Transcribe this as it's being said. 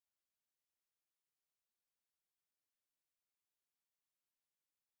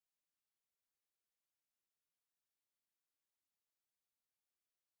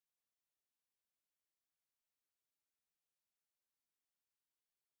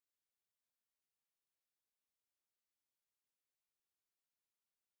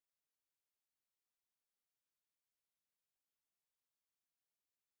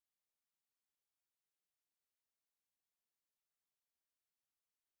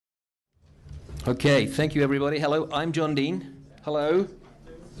Okay, thank you everybody. Hello, I'm John Dean. Hello.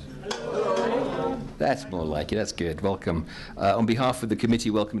 Hello. That's more like it, that's good. Welcome. On behalf of the committee,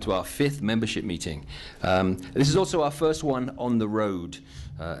 welcome to our 5th membership meeting. This is also our first one on the road,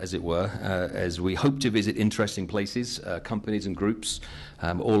 as it were, as we hope to visit interesting places, companies and groups,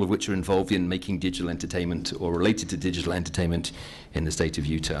 all of which are involved in making digital entertainment or related to digital entertainment in the state of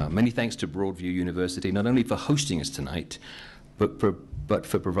Utah. Many thanks to Broadview University, not only for hosting us tonight, but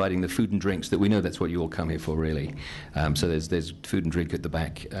for providing the food and drinks that we know that's what you all come here for, really. So there's food and drink at the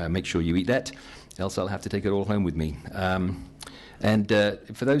back. Make sure you eat that, else I'll have to take it all home with me. And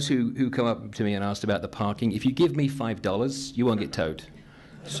for those who come up to me and asked about the parking, if you give me $5, you won't get towed.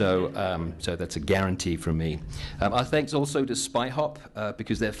 So that's a guarantee from me. Our thanks also to SpyHop,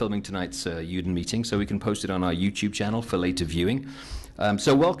 because they're filming tonight's UDEN meeting, so we can post it on our YouTube channel for later viewing.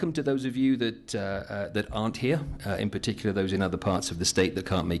 So welcome to those of you that aren't here, in particular those in other parts of the state that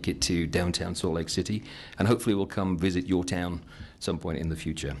can't make it to downtown Salt Lake City, and hopefully will come visit your town some point in the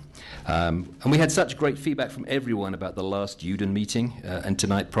future. And we had such great feedback from everyone about the last UDEN meeting, and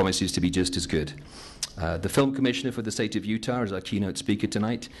tonight promises to be just as good. The Film Commissioner for the state of Utah is our keynote speaker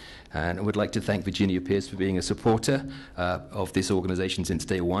tonight, and I would like to thank Virginia Pearce for being a supporter of this organization since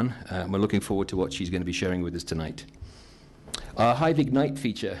day one. We're looking forward to what she's going to be sharing with us tonight. Our Hive Ignite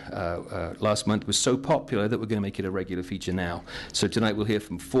feature last month was so popular that we're going to make it a regular feature now. So tonight we'll hear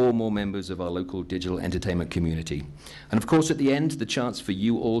from 4 more members of our local digital entertainment community. And of course at the end, the chance for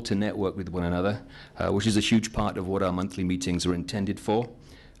you all to network with one another, which is a huge part of what our monthly meetings are intended for.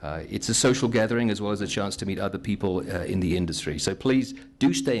 It's a social gathering as well as a chance to meet other people in the industry. So please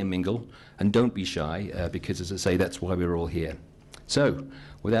do stay and mingle and don't be shy because, as I say, that's why we're all here. So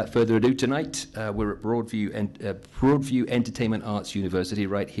without further ado, tonight we're at Broadview Entertainment Arts University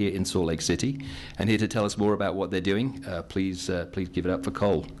right here in Salt Lake City. And here to tell us more about what they're doing, please give it up for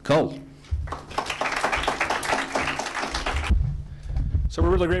Cole. Cole. So we're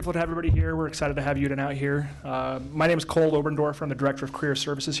really grateful to have everybody here. We're excited to have UDEN out here. My name is Cole Oberndorf. I'm the Director of Career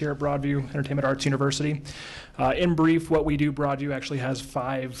Services here at Broadview Entertainment Arts University. In brief, what we do, Broadview actually has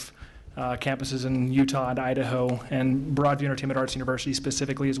 5 campuses in Utah and Idaho, and Broadview Entertainment Arts University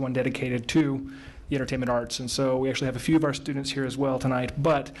specifically is one dedicated to the entertainment arts. And so we actually have a few of our students here as well tonight,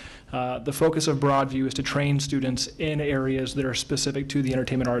 but the focus of Broadview is to train students in areas that are specific to the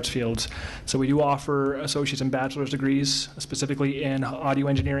entertainment arts fields. So we do offer associate's and bachelor's degrees, specifically in audio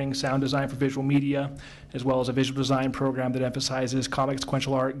engineering, sound design for visual media, as well as a visual design program that emphasizes comic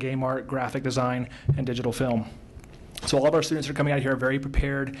sequential art, game art, graphic design, and digital film. So all of our students that are coming out here are very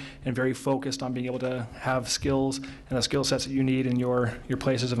prepared and very focused on being able to have skills and the skill sets that you need in your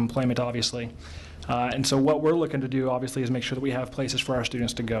places of employment, obviously. And so what we're looking to do, obviously, is make sure that we have places for our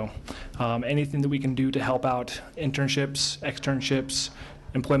students to go. Anything that we can do to help out internships, externships,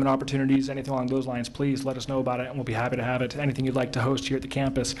 employment opportunities, anything along those lines, please let us know about it, and we'll be happy to have it. Anything you'd like to host here at the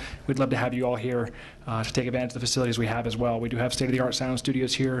campus, we'd love to have you all here to take advantage of the facilities we have as well. We do have state-of-the-art sound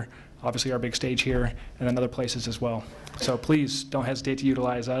studios here, obviously our big stage here, and then other places as well. So please don't hesitate to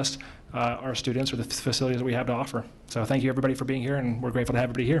utilize us, our students, or the facilities that we have to offer. So thank you, everybody, for being here, and we're grateful to have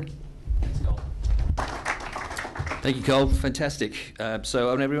everybody here. Thanks, Cole. Thank you, Cole. Fantastic. So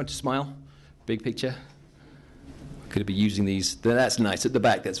I want everyone to smile. Big picture. Could be using these. That's nice. At the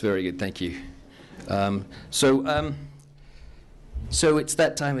back, that's very good. Thank you. So it's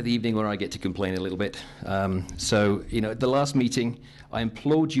that time of the evening where I get to complain a little bit. So, at the last meeting, I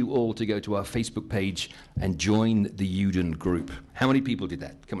implored you all to go to our Facebook page and join the UDEN group. How many people did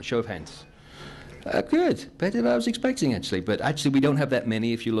that? Come on, show of hands. Good. Better than I was expecting, actually. But actually, we don't have that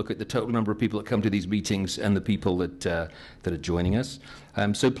many if you look at the total number of people that come to these meetings and the people that are joining us.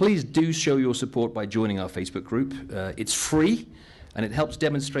 So please do show your support by joining our Facebook group. It's free, and it helps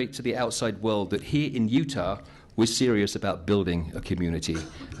demonstrate to the outside world that here in Utah, we're serious about building a community,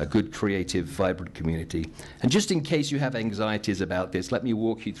 a good, creative, vibrant community. And just in case you have anxieties about this, let me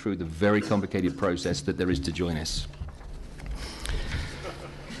walk you through the very complicated process that there is to join us.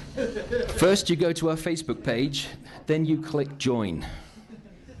 First, you go to our Facebook page, then you click join.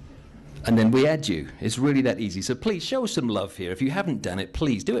 And then we add you. It's really that easy. So please show us some love here. If you haven't done it,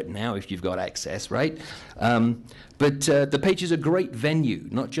 please do it now if you've got access, right? But the page is a great venue,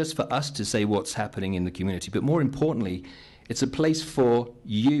 not just for us to say what's happening in the community, but more importantly, it's a place for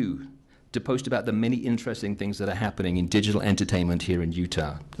you to post about the many interesting things that are happening in digital entertainment here in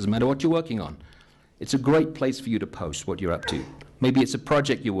Utah. Doesn't matter what you're working on. It's a great place for you to post what you're up to. Maybe it's a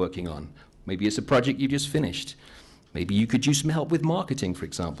project you're working on. Maybe it's a project you just finished. Maybe you could use some help with marketing, for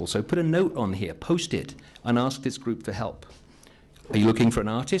example. So put a note on here, post it, and ask this group for help. Are you looking for an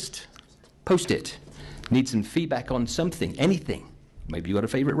artist? Post it. Need some feedback on something, anything. Maybe you got a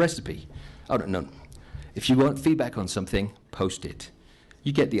favorite recipe. Oh, no. If you want feedback on something, post it.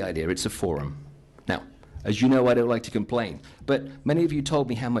 You get the idea. It's a forum. Now, as you know, I don't like to complain, but many of you told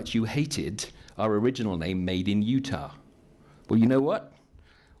me how much you hated our original name, Made in Utah. Well, you know what?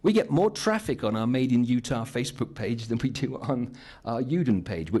 We get more traffic on our Made in Utah Facebook page than we do on our UDEN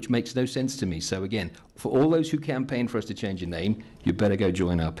page, which makes no sense to me. So again, for all those who campaign for us to change your name, you better go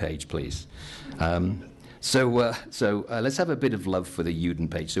join our page, please. So let's have a bit of love for the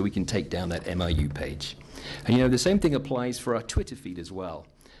UDEN page so we can take down that MIU page. And you know, the same thing applies for our Twitter feed as well.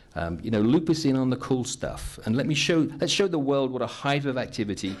 You know, loop us in on the cool stuff, and let's show the world what a hive of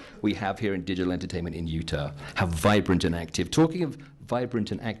activity we have here in digital entertainment in Utah. How vibrant and active. Talking of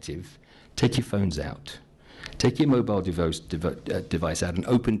vibrant and active, take your phones out. Take your mobile device out and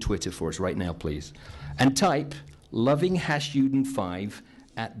open Twitter for us right now, please. And type loving #UDEN5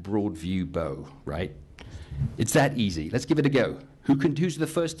 at Broadview Bow, right? It's that easy. Let's give it a go. Who's the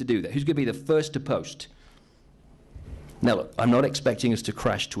first to do that? Who's going to be the first to post? Now, look, I'm not expecting us to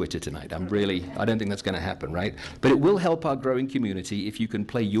crash Twitter tonight. I don't think that's going to happen, right? But it will help our growing community if you can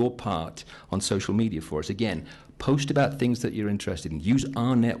play your part on social media for us. Again, post about things that you're interested in. Use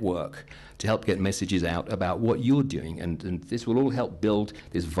our network to help get messages out about what you're doing, and this will all help build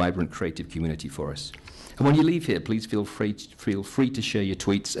this vibrant, creative community for us. And when you leave here, please feel free to share your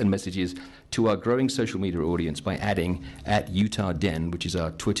tweets and messages to our growing social media audience by adding @UtahDen, which is our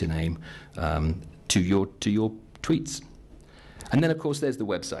Twitter name, to your tweets. And then, of course, there's the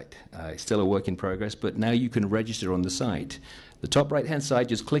website. It's still a work in progress, but now you can register on the site. The top right-hand side,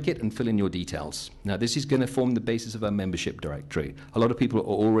 just click it and fill in your details. Now, this is going to form the basis of our membership directory. A lot of people are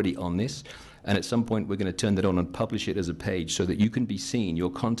already on this, and at some point we're going to turn that on and publish it as a page so that you can be seen, your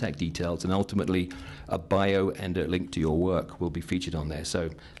contact details, and ultimately a bio and a link to your work will be featured on there. So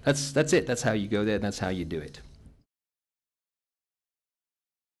that's it. That's how you go there, and that's how you do it.